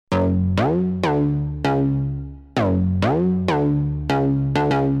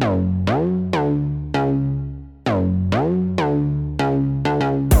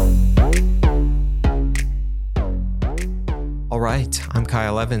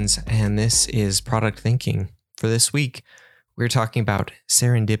Evans, and this is Product Thinking. For this week, we're talking about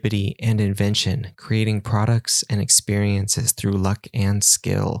serendipity and invention, creating products and experiences through luck and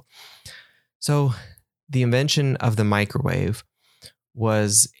skill. So, the invention of the microwave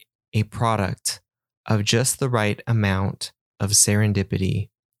was a product of just the right amount of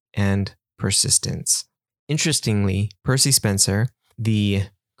serendipity and persistence. Interestingly, Percy Spencer, the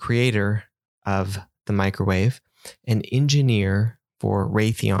creator of the microwave, an engineer for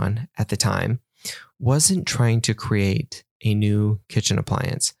Raytheon at the time, wasn't trying to create a new kitchen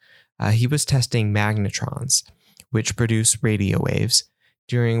appliance. He was testing magnetrons, which produce radio waves,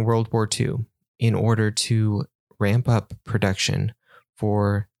 during World War II in order to ramp up production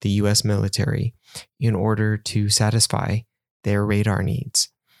for the US military in order to satisfy their radar needs.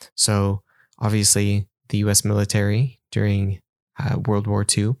 So obviously the US military during World War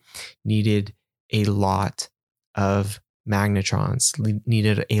II needed a lot of magnetrons,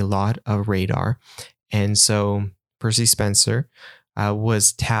 needed a lot of radar. And so Percy Spencer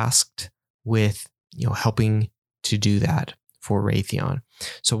was tasked with helping to do that for Raytheon.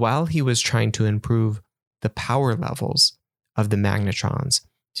 So while he was trying to improve the power levels of the magnetrons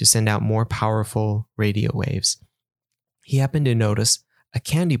to send out more powerful radio waves, he happened to notice a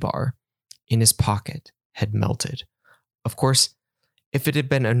candy bar in his pocket had melted. Of course, if it had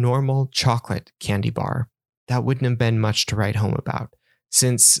been a normal chocolate candy bar, that wouldn't have been much to write home about,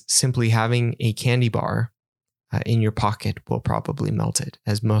 since simply having a candy bar in your pocket will probably melt it.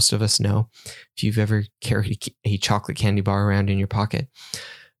 As most of us know, if you've ever carried a chocolate candy bar around in your pocket.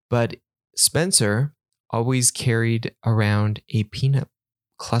 But Spencer always carried around a peanut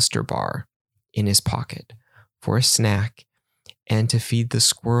cluster bar in his pocket for a snack and to feed the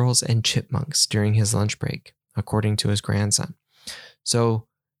squirrels and chipmunks during his lunch break, according to his grandson. So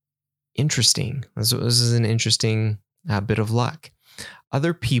interesting. This is an interesting bit of luck.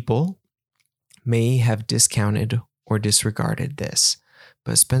 Other people may have discounted or disregarded this,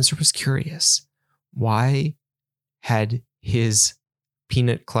 but Spencer was curious. Why had his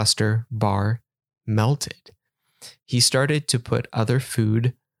peanut cluster bar melted? He started to put other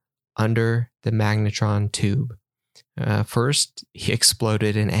food under the magnetron tube. First, he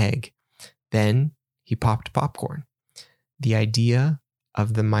exploded an egg. Then he popped popcorn. The idea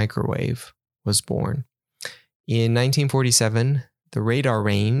of the microwave was born. In 1947, the Radar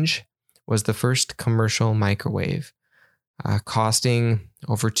Range was the first commercial microwave, costing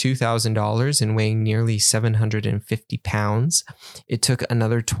over $2,000 and weighing nearly 750 pounds. It took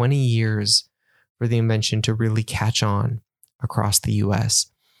another 20 years for the invention to really catch on across the US.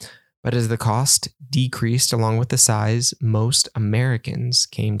 But as the cost decreased along with the size, most Americans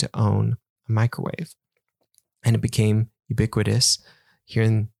came to own a microwave. And it became ubiquitous here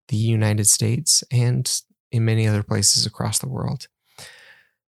in the United States and in many other places across the world.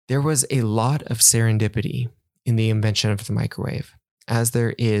 There was a lot of serendipity in the invention of the microwave, as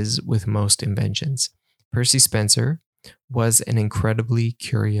there is with most inventions. Percy Spencer was an incredibly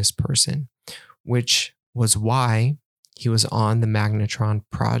curious person, which was why he was on the magnetron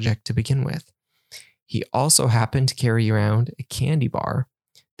project to begin with. He also happened to carry around a candy bar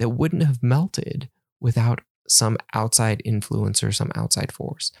that wouldn't have melted without some outside influence or some outside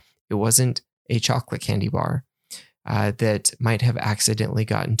force. It wasn't a chocolate candy bar that might have accidentally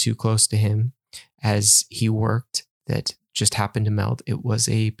gotten too close to him as he worked that just happened to melt. It was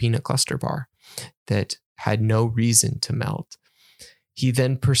a peanut cluster bar that had no reason to melt. He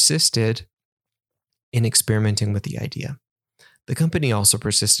then persisted in experimenting with the idea. The company also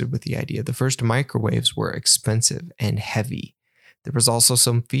persisted with the idea. The first microwaves were expensive and heavy. There was also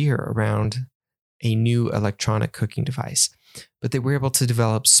some fear around a new electronic cooking device, but they were able to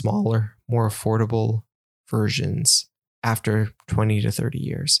develop smaller, more affordable versions after 20 to 30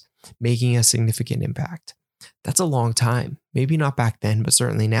 years, making a significant impact. That's a long time. Maybe not back then, but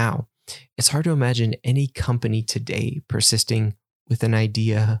certainly now. It's hard to imagine any company today persisting with an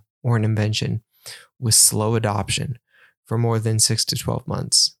idea or an invention with slow adoption for more than 6 to 12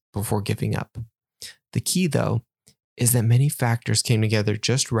 months before giving up. The key, though, is that many factors came together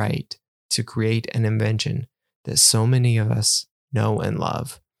just right to create an invention that so many of us know and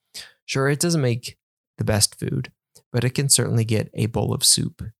love. Sure, it doesn't make the best food, but it can certainly get a bowl of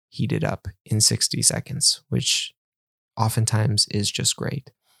soup heated up in 60 seconds, which oftentimes is just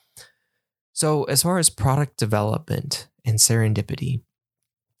great. So as far as product development and serendipity,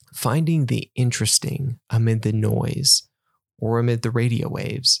 finding the interesting amid the noise or amid the radio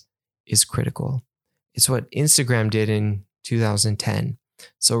waves is critical. It's what Instagram did in 2010.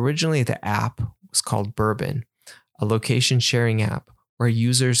 So originally the app was called Bourbon, a location sharing app where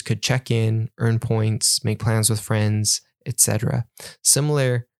users could check in, earn points, make plans with friends, etc.,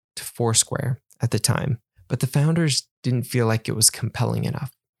 similar to Foursquare at the time. But the founders didn't feel like it was compelling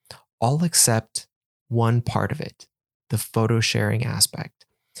enough, all except one part of it, the photo sharing aspect.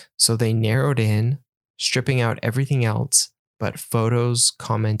 So they narrowed in, stripping out everything else but photos,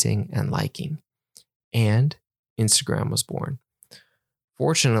 commenting, and liking. And Instagram was born.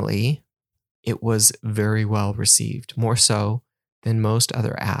 Fortunately, it was very well received, more so than most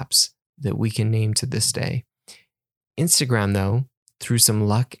other apps that we can name to this day. Instagram, though, through some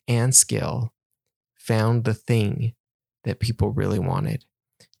luck and skill, found the thing that people really wanted: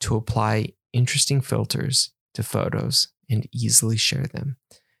 to apply interesting filters to photos and easily share them.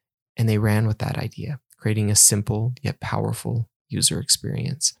 And they ran with that idea, creating a simple yet powerful user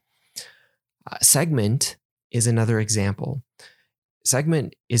experience. Segment is another example.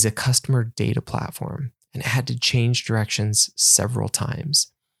 Segment is a customer data platform, and it had to change directions several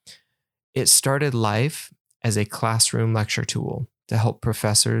times. It started life as a classroom lecture tool to help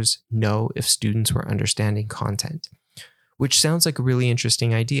professors know if students were understanding content, which sounds like a really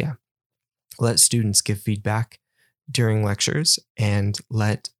interesting idea. Let students give feedback during lectures and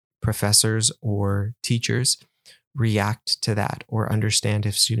let professors or teachers react to that or understand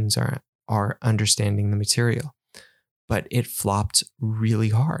if students are understanding the material. But it flopped really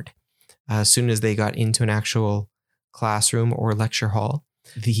hard. As soon as they got into an actual classroom or lecture hall,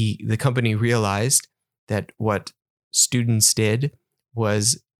 the company realized that what students did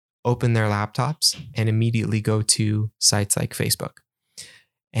was open their laptops and immediately go to sites like Facebook.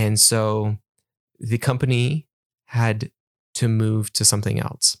 And so the company had to move to something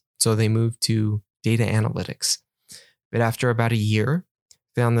else. So they moved to data analytics. But after about a year,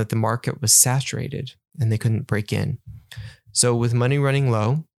 found that the market was saturated and they couldn't break in. So with money running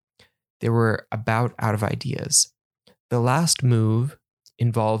low, they were about out of ideas. The last move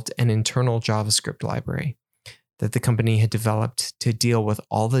involved an internal JavaScript library that the company had developed to deal with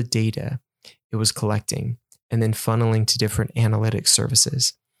all the data it was collecting and then funneling to different analytics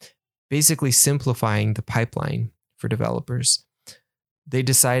services, basically simplifying the pipeline for developers. They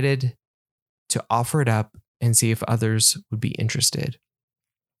decided to offer it up and see if others would be interested,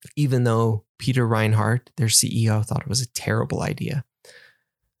 even though Peter Reinhardt, their CEO, thought it was a terrible idea.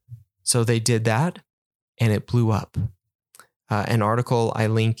 So they did that, and it blew up. An article I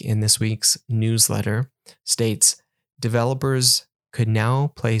link in this week's newsletter states developers could now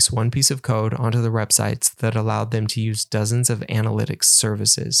place one piece of code onto the websites that allowed them to use dozens of analytics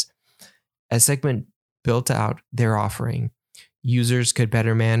services. As Segment built out their offering, users could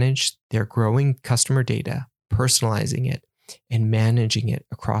better manage their growing customer data, personalizing it, and managing it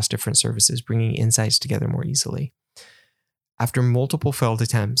across different services, bringing insights together more easily. After multiple failed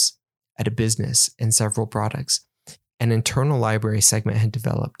attempts at a business and several products, an internal library Segment had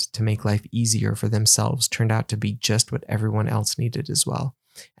developed to make life easier for themselves turned out to be just what everyone else needed as well,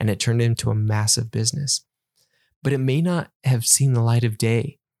 and it turned into a massive business. But it may not have seen the light of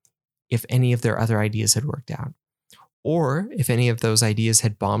day if any of their other ideas had worked out, or if any of those ideas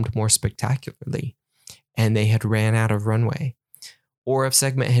had bombed more spectacularly and they had ran out of runway, or if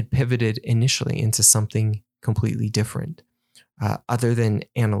Segment had pivoted initially into something completely different, other than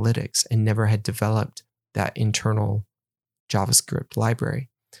analytics, and never had developed that internal JavaScript library.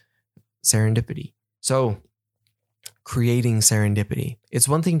 Serendipity. So, creating serendipity. It's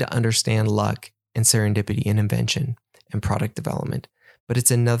one thing to understand luck and serendipity in invention and product development, but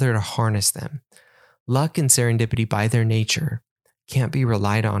it's another to harness them. Luck and serendipity, by their nature, can't be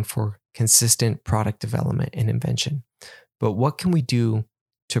relied on for consistent product development and invention. But what can we do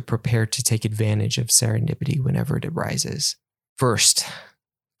to prepare to take advantage of serendipity whenever it arises? First,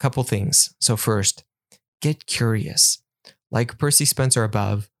 a couple things. So first, get curious. Like Percy Spencer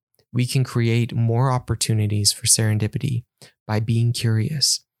above, we can create more opportunities for serendipity by being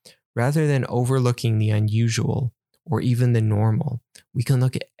curious. Rather than overlooking the unusual or even the normal, we can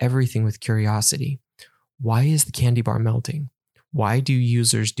look at everything with curiosity. Why is the candy bar melting? Why do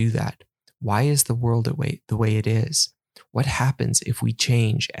users do that? Why is the world the way it is? What happens if we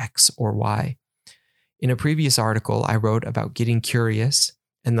change X or Y? In a previous article, I wrote about getting curious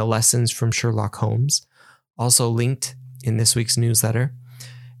and the lessons from Sherlock Holmes, also linked in this week's newsletter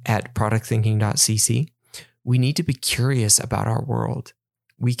at productthinking.cc. We need to be curious about our world.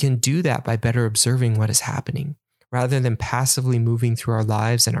 We can do that by better observing what is happening. Rather than passively moving through our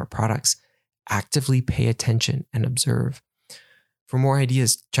lives and our products, actively pay attention and observe. For more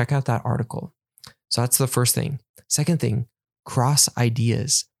ideas, check out that article. So that's the first thing. Second thing, cross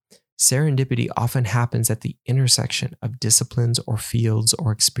ideas. Serendipity often happens at the intersection of disciplines or fields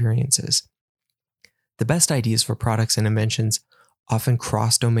or experiences. The best ideas for products and inventions often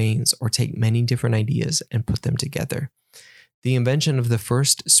cross domains or take many different ideas and put them together. The invention of the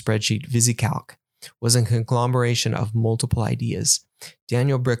first spreadsheet, VisiCalc, was a conglomeration of multiple ideas.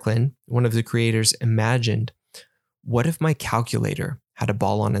 Daniel Bricklin, one of the creators, imagined, what if my calculator had a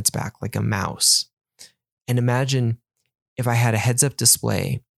ball on its back like a mouse? And imagine if I had a heads-up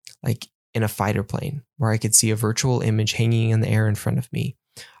display like in a fighter plane where I could see a virtual image hanging in the air in front of me.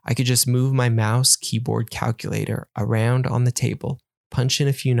 I could just move my mouse keyboard calculator around on the table, punch in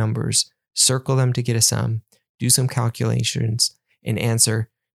a few numbers, circle them to get a sum, do some calculations, and answer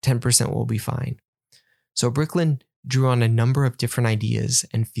 10% will be fine. So Bricklin drew on a number of different ideas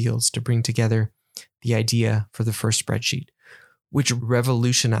and fields to bring together the idea for the first spreadsheet, which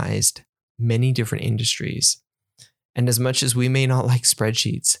revolutionized many different industries. And as much as we may not like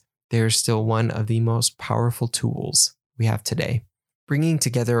spreadsheets, they are still one of the most powerful tools we have today. Bringing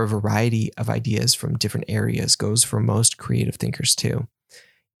together a variety of ideas from different areas goes for most creative thinkers too.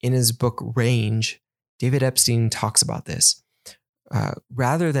 In his book Range, David Epstein talks about this.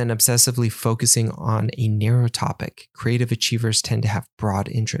 Rather than obsessively focusing on a narrow topic, creative achievers tend to have broad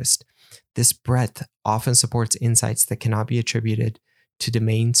interest. This breadth often supports insights that cannot be attributed to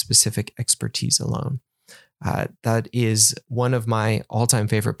domain-specific expertise alone. That is one of my all-time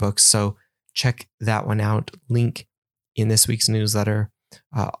favorite books, so check that one out. Link in this week's newsletter,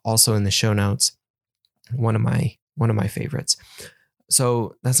 also in the show notes. One of my favorites.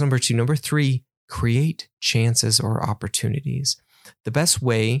 So that's number 2. Number 3, create chances or opportunities. The best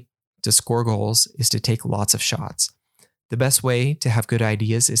way to score goals is to take lots of shots. The best way to have good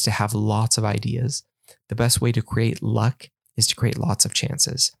ideas is to have lots of ideas. The best way to create luck is to create lots of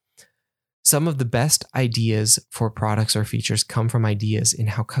chances. Some of the best ideas for products or features come from ideas in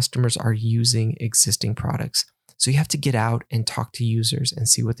how customers are using existing products. So you have to get out and talk to users and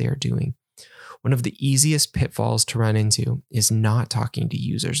see what they are doing. One of the easiest pitfalls to run into is not talking to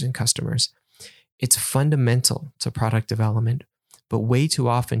users and customers. It's fundamental to product development, but way too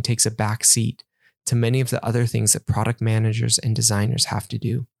often takes a back seat to many of the other things that product managers and designers have to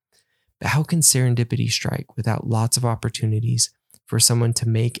do. But how can serendipity strike without lots of opportunities for someone to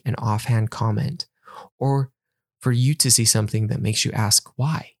make an offhand comment, or for you to see something that makes you ask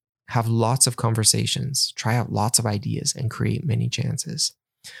why? Have lots of conversations, try out lots of ideas, and create many chances.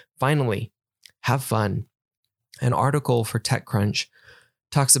 Finally, have fun. An article for TechCrunch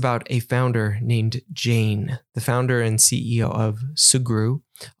talks about a founder named Jane, the founder and CEO of Sugru,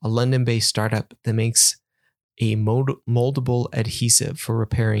 a London-based startup that makes a moldable adhesive for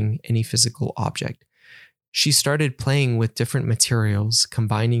repairing any physical object. She started playing with different materials,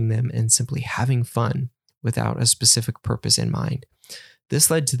 combining them, and simply having fun without a specific purpose in mind.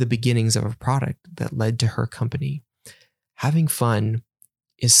 This led to the beginnings of a product that led to her company. Having fun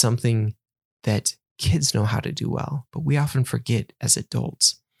is something that kids know how to do well, but we often forget as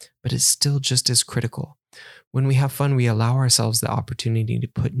adults. But it's still just as critical. When we have fun, we allow ourselves the opportunity to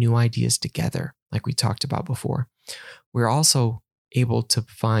put new ideas together, like we talked about before. We're also able to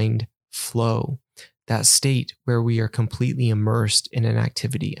find flow, that state where we are completely immersed in an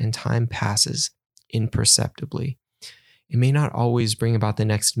activity and time passes imperceptibly. It may not always bring about the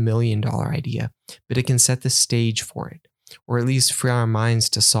next $1 million idea, but it can set the stage for it, or at least free our minds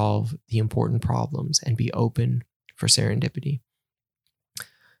to solve the important problems and be open for serendipity.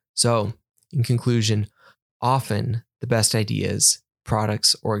 So, in conclusion, often the best ideas,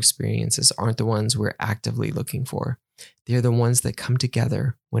 products, or experiences aren't the ones we're actively looking for. They're the ones that come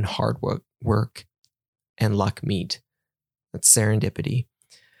together when hard work and luck meet. That's serendipity.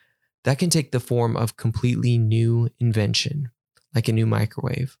 That can take the form of completely new invention, like a new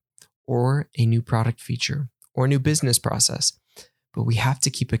microwave, or a new product feature, or a new business process. But we have to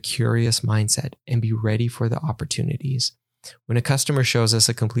keep a curious mindset and be ready for the opportunities. When a customer shows us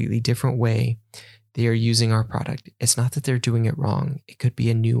a completely different way they are using our product, it's not that they're doing it wrong. It could be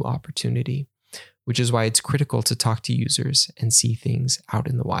a new opportunity, which is why it's critical to talk to users and see things out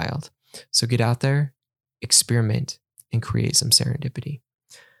in the wild. So get out there, experiment, and create some serendipity.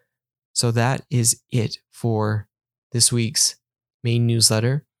 So that is it for this week's main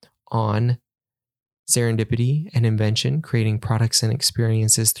newsletter on serendipity and invention, creating products and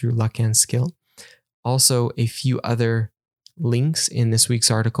experiences through luck and skill. Also, a few other links in this week's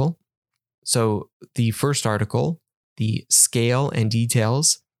article. So the first article, the scale and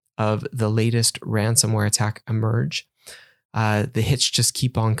details of the latest ransomware attack emerge. The hits just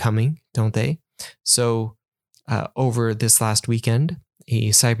keep on coming, don't they? So over this last weekend, a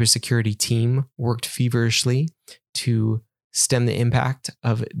cybersecurity team worked feverishly to stem the impact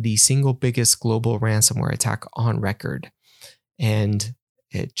of the single biggest global ransomware attack on record. And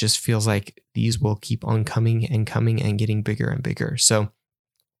it just feels like these will keep on coming and getting bigger and bigger. So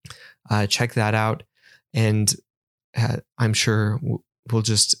check that out. And I'm sure we'll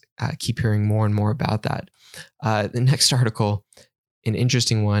just keep hearing more and more about that. The next article, an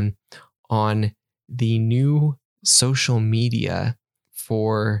interesting one on the new social media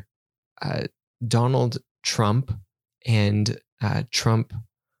for Donald Trump and Trump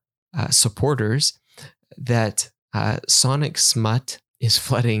supporters, that Sonic Smut is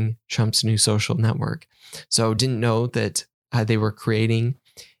flooding Trump's new social network. So didn't know that they were creating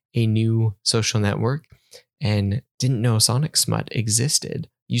a new social network, and didn't know Sonic Smut existed.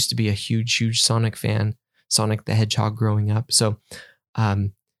 Used to be a huge Sonic fan, Sonic the Hedgehog growing up. So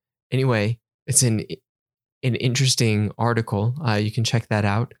anyway, it's an interesting article. You can check that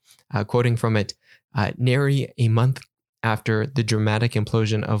out. Quoting from it, nary a month after the dramatic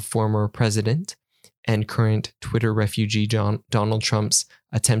implosion of former president and current Twitter refugee Donald Trump's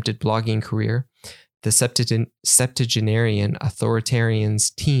attempted blogging career, the septuagenarian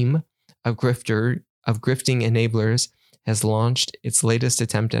authoritarian's team of grifting enablers has launched its latest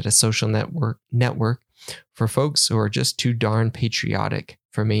attempt at a social network for folks who are just too darn patriotic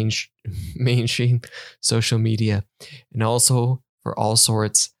for mainstream social media, and also for all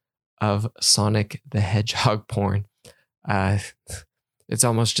sorts of Sonic the Hedgehog porn. It's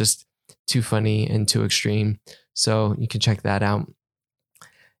almost just too funny and too extreme. So you can check that out.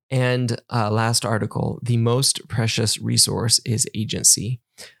 And last article, the most precious resource is agency.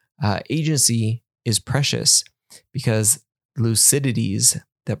 Agency is precious because lucidities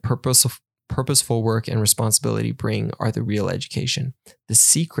that purposeful work and responsibility bring are the real education. The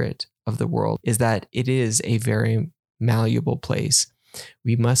secret of the world is that it is a very malleable place.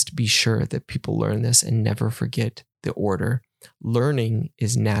 We must be sure that people learn this and never forget the order. Learning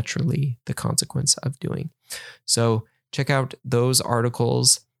is naturally the consequence of doing. So check out those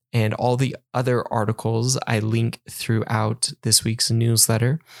articles and all the other articles I link throughout this week's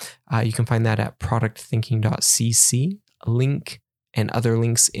newsletter. You can find that at productthinking.cc. A link and other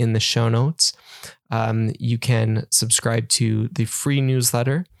links in the show notes. You can subscribe to the free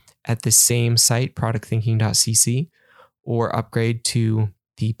newsletter at the same site, productthinking.cc, or upgrade to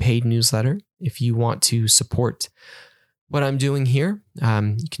the paid newsletter if you want to support what I'm doing here.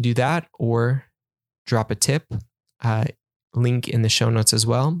 You can do that or drop a tip. Link in the show notes as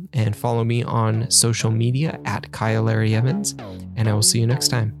well. And follow me on social media at Kyle Larry Evans. And I will see you next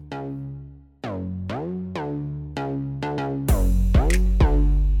time.